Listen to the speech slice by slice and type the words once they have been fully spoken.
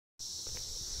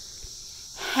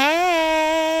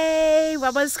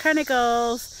Wawa's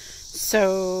Chronicles.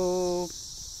 So,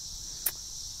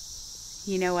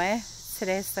 you know what?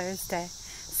 Today's Thursday.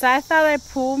 So I thought I'd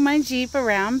pull my Jeep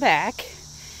around back.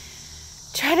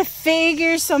 Try to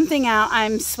figure something out.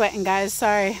 I'm sweating, guys.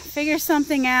 Sorry. Figure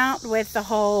something out with the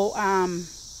whole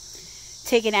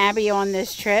taking Abby on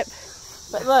this trip.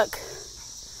 But look,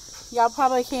 y'all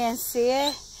probably can't see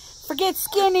it. Forget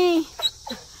skinny.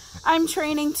 I'm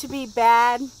training to be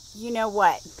bad. You know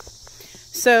what?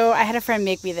 So I had a friend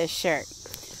make me this shirt.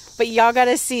 But y'all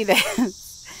gotta see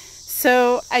this.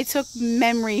 So I took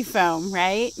memory foam,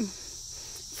 right?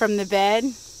 From the bed.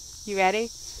 You ready?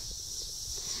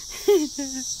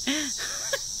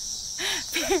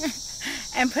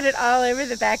 And put it all over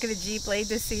the back of the Jeep, laid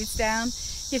the seats down.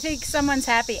 You think someone's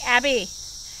happy? Abby!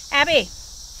 Abby!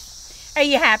 Are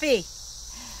you happy?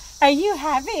 Are you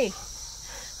happy?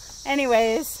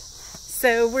 Anyways,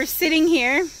 so we're sitting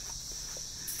here.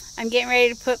 I'm getting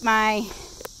ready to put my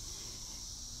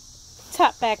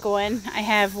top back on. I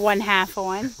have one half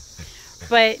on.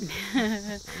 But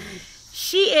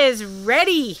she is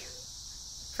ready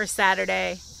for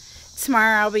Saturday.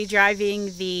 Tomorrow I'll be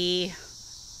driving the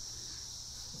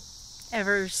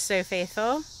ever so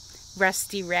faithful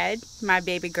Rusty Red, my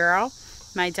baby girl,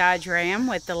 my Dodge Ram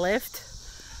with the lift.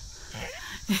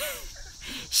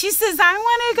 She says, I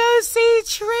want to go see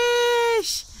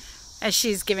Trish, as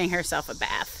she's giving herself a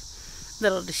bath.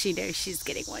 Little does she know she's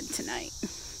getting one tonight.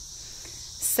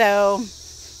 So,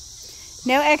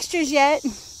 no extras yet.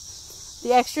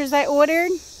 The extras I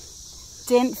ordered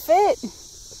didn't fit,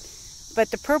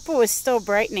 but the purple was still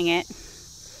brightening it.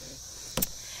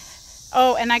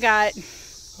 Oh, and I got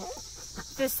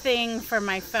this thing for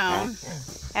my phone.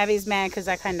 Abby's mad because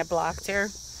I kind of blocked her.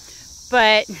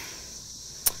 But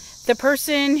the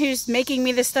person who's making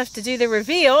me the stuff to do the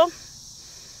reveal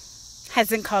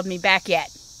hasn't called me back yet.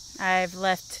 I've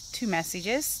left 2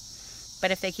 messages.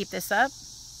 But if they keep this up,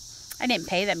 I didn't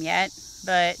pay them yet,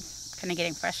 but kind of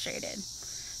getting frustrated.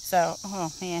 So,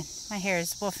 oh man, my hair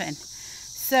is woofing.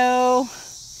 So,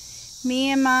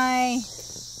 me and my,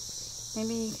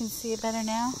 maybe you can see it better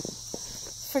now.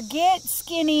 Forget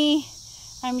skinny.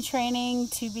 I'm training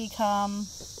to become,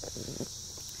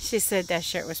 she said that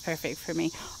shirt was perfect for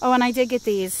me. Oh, and I did get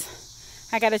these.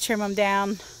 I got to trim them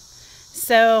down.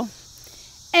 So,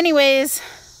 anyways,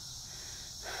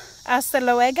 hasta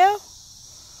luego,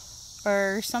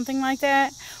 or something like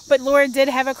that. But Laura did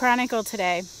have a chronicle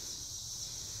today.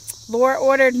 Laura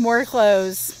ordered more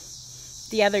clothes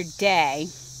the other day.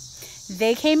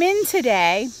 They came in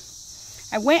today.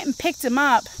 I went and picked them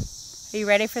up. Are you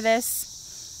ready for this?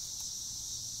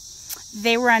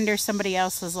 They were under somebody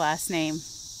else's last name.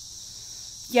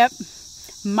 Yep.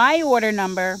 My order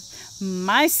number,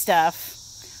 my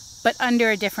stuff, but under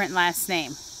a different last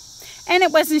name. And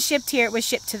it wasn't shipped here, it was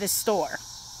shipped to the store.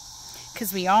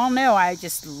 Because we all know I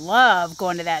just love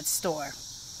going to that store.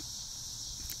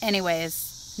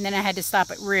 Anyways, and then I had to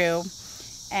stop at Rue.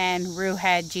 And Rue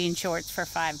had jean shorts for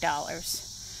 $5.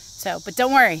 So, but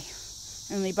don't worry.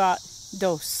 I only bought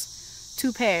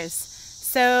 2 pairs.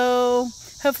 So,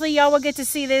 hopefully y'all will get to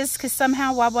see this. Because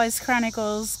somehow Wawa's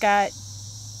Chronicles got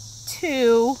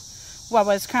 2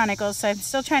 Wawa's Chronicles. So, I'm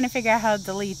still trying to figure out how to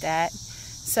delete that.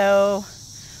 So,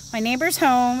 my neighbor's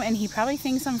home. And he probably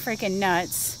thinks I'm freaking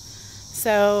nuts.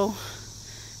 So,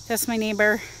 that's my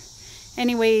neighbor.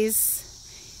 Anyways,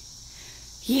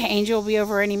 yeah, Angel will be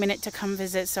over any minute to come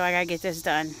visit, so I gotta get this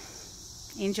done.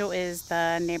 Angel is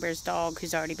the neighbor's dog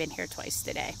who's already been here twice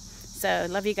today. So,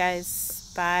 love you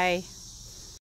guys. Bye.